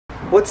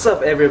What's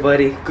up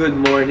everybody? Good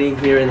morning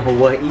here in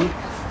Hawaii.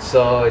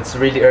 So it's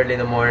really early in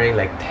the morning,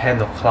 like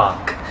 10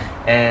 o'clock.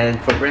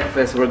 And for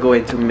breakfast we're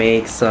going to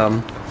make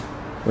some...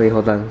 Wait,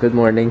 hold on. Good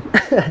morning.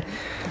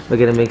 We're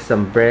gonna make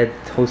some bread,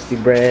 toasty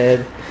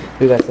bread.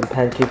 We got some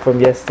pancake from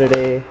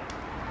yesterday.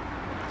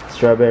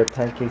 Strawberry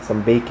pancake,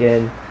 some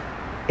bacon,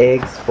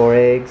 eggs, 4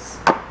 eggs.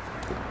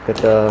 Got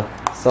the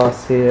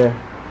sauce here,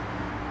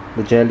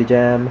 the jelly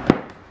jam,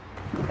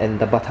 and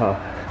the butter.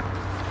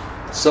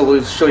 So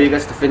we'll show you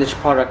guys the finished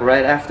product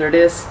right after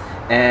this,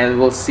 and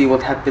we'll see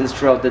what happens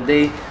throughout the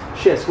day.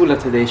 She has hula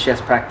today, she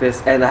has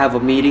practice, and I have a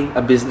meeting,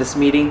 a business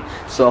meeting,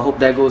 so I hope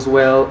that goes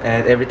well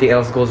and everything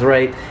else goes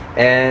right.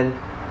 And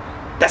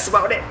that's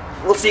about it.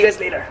 We'll see you guys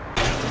later.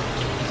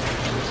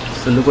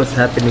 So look what's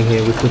happening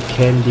here. We put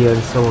candy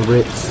on some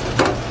Ritz.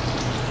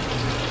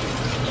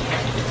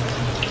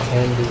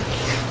 Candy.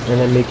 And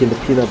I'm making the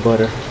peanut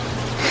butter.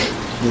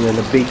 And then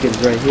the bacon's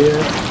right here.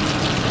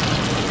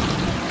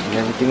 And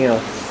everything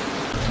else.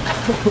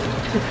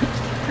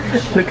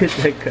 Look at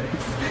that,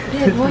 guys.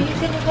 Dude, why you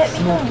didn't let me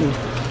know?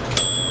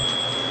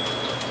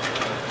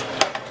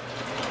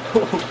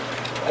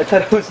 I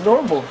thought it was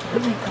normal. Oh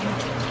my god.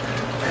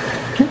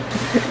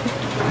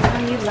 Why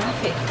are you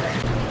laughing?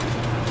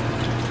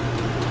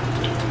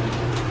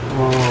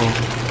 Oh.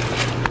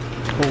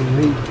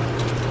 Holy.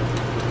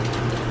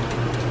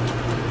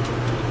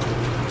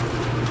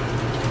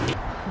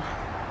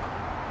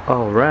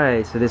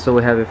 Alright, so this is what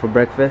we have it for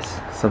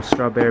breakfast. Some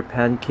strawberry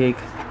pancake,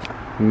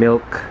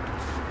 milk,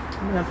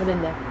 I'm gonna put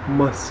in there.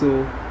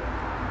 mussel,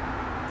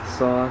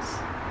 sauce,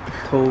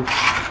 toast,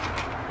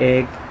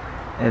 egg,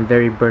 and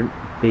very burnt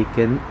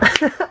bacon.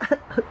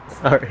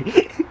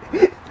 Sorry.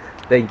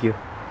 Thank you.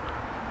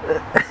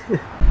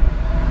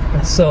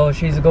 So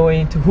she's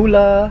going to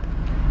hula,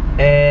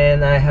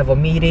 and I have a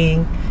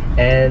meeting,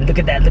 and look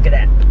at that, look at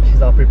that.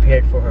 She's all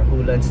prepared for her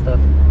hula and stuff.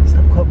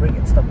 Stop covering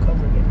it, stop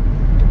covering it.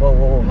 Whoa,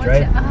 whoa,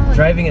 whoa.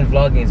 Driving and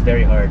vlogging is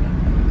very hard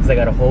because I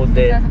gotta hold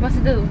it. That's what I'm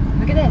supposed to do.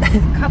 Look at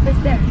this. Cup is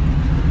there.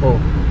 Oh,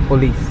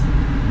 police.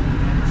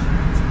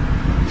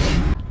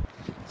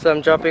 So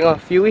I'm dropping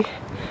off Huey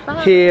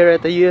here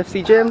at the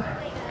UFC gym.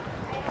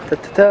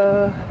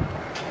 Ta-ta-ta.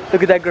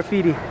 Look at that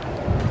graffiti.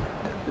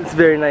 It's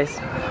very nice.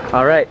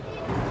 Alright.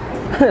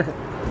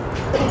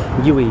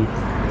 Huey.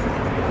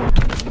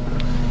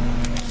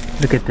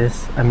 Look at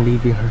this. I'm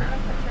leaving her.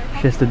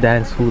 She has to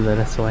dance hula,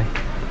 that's why.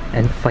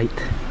 And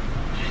fight.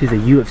 She's a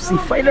UFC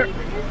fighter.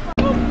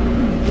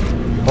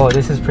 Oh,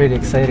 this is pretty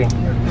exciting.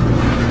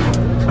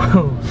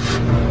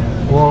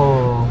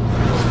 Whoa.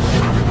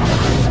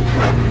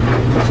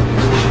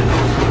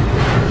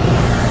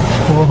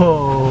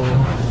 Whoa.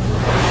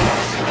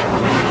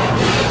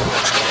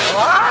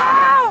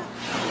 Wow.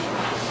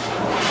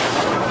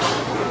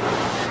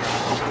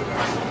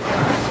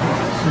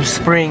 They're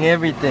spraying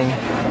everything.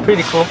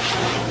 Pretty cool.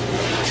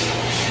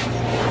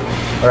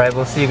 Alright,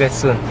 we'll see you guys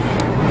soon.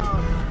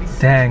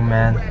 Dang,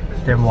 man.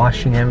 They're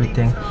washing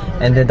everything.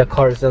 And then the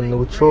car is on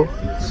neutral,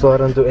 so I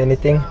don't do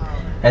anything.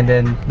 And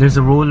then there's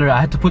a roller. I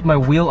had to put my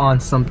wheel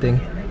on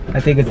something. I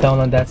think it's down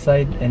on that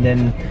side, and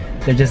then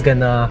they're just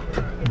gonna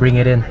bring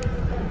it in.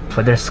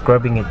 But they're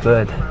scrubbing it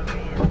good.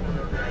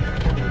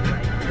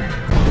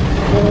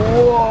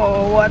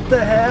 Whoa, what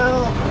the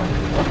hell?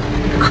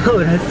 Oh,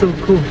 that's so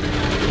cool.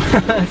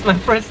 It's my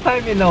first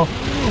time in a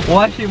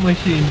washing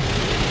machine.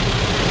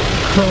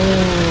 Oh.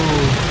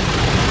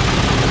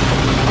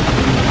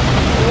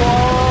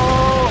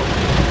 Whoa.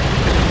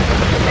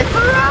 It's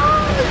around.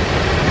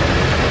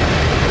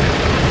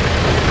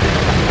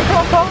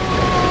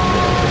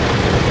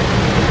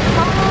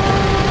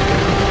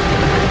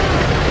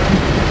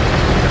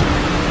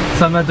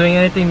 So I'm not doing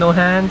anything, no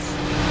hands,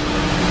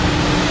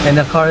 and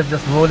the car is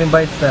just rolling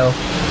by itself.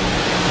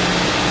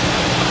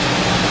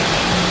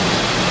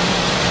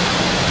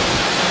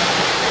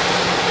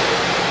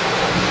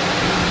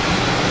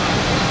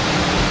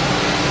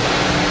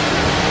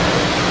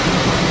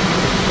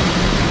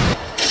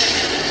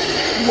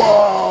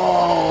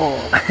 Whoa!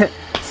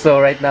 So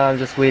right now I'm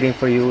just waiting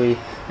for Yui,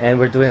 and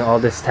we're doing all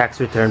this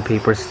tax return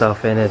paper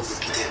stuff, and it's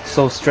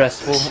so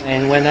stressful.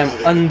 And when I'm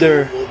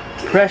under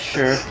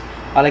pressure,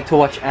 I like to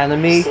watch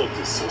anime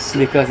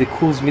because it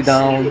cools me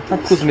down.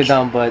 Not cools me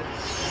down, but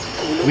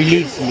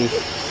relieves me.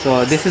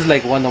 So this is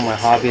like one of my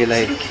hobby.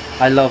 Like,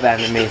 I love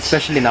anime,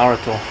 especially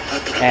Naruto.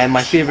 And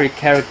my favorite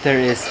character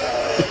is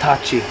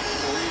Itachi.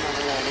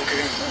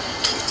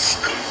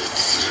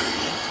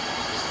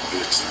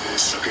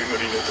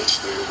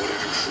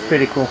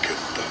 Pretty cool.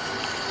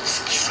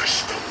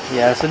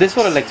 Yeah, so this is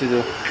what I like to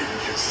do.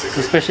 So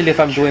especially if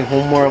I'm doing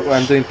homework or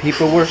I'm doing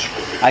paperwork,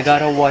 I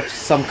gotta watch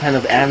some kind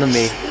of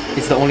anime.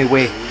 It's the only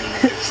way.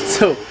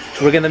 So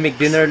we're gonna make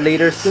dinner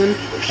later soon,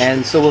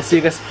 and so we'll see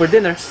you guys for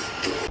dinner.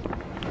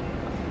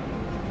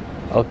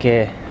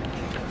 Okay,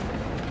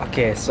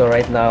 so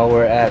right now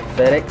we're at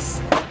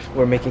FedEx.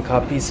 We're making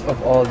copies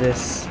of all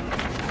this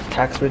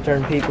tax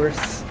return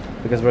papers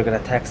because we're gonna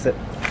tax it.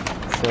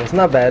 So it's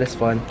not bad, it's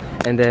fun.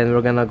 And then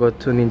we're gonna go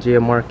to Ninja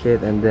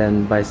Market and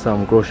then buy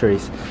some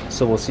groceries.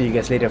 So we'll see you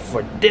guys later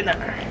for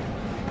dinner.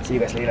 See you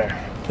guys later.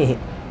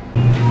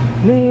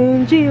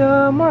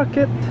 Ninja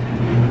Market.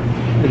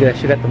 Look at that,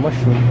 she got the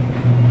mushroom.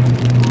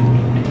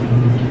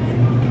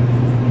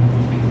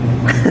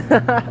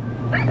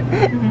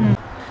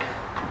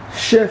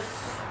 Chef,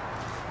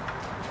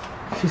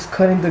 she's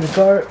cutting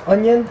the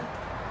onion.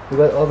 We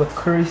got all the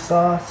curry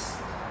sauce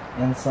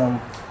and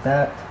some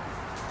that,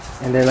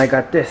 and then I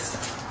got this.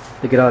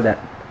 Look at all that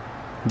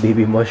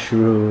baby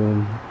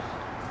mushroom.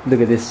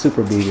 Look at this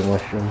super baby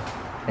mushroom,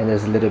 and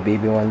there's a little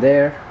baby one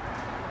there.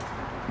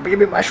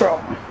 Baby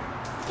mushroom.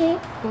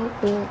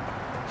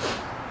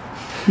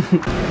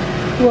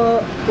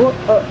 Whoa, whoa,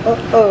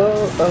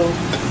 oh.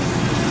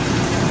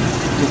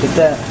 Look at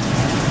that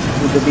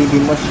with the baby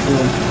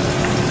mushroom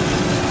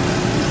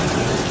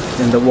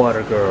and the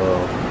water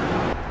girl.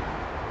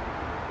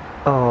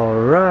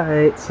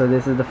 Alright, so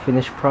this is the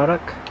finished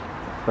product.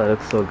 That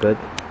looks so good.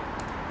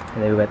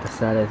 And then we got the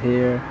salad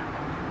here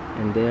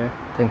and there,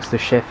 thanks to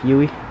Chef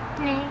Yui.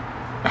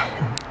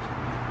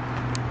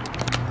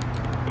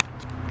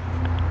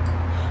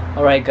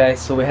 Alright guys,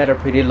 so we had a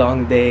pretty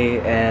long day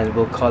and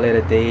we'll call it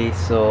a day.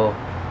 So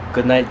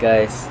good night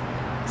guys.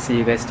 See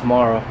you guys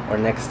tomorrow or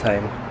next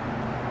time.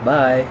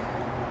 Bye.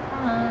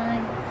 Bye.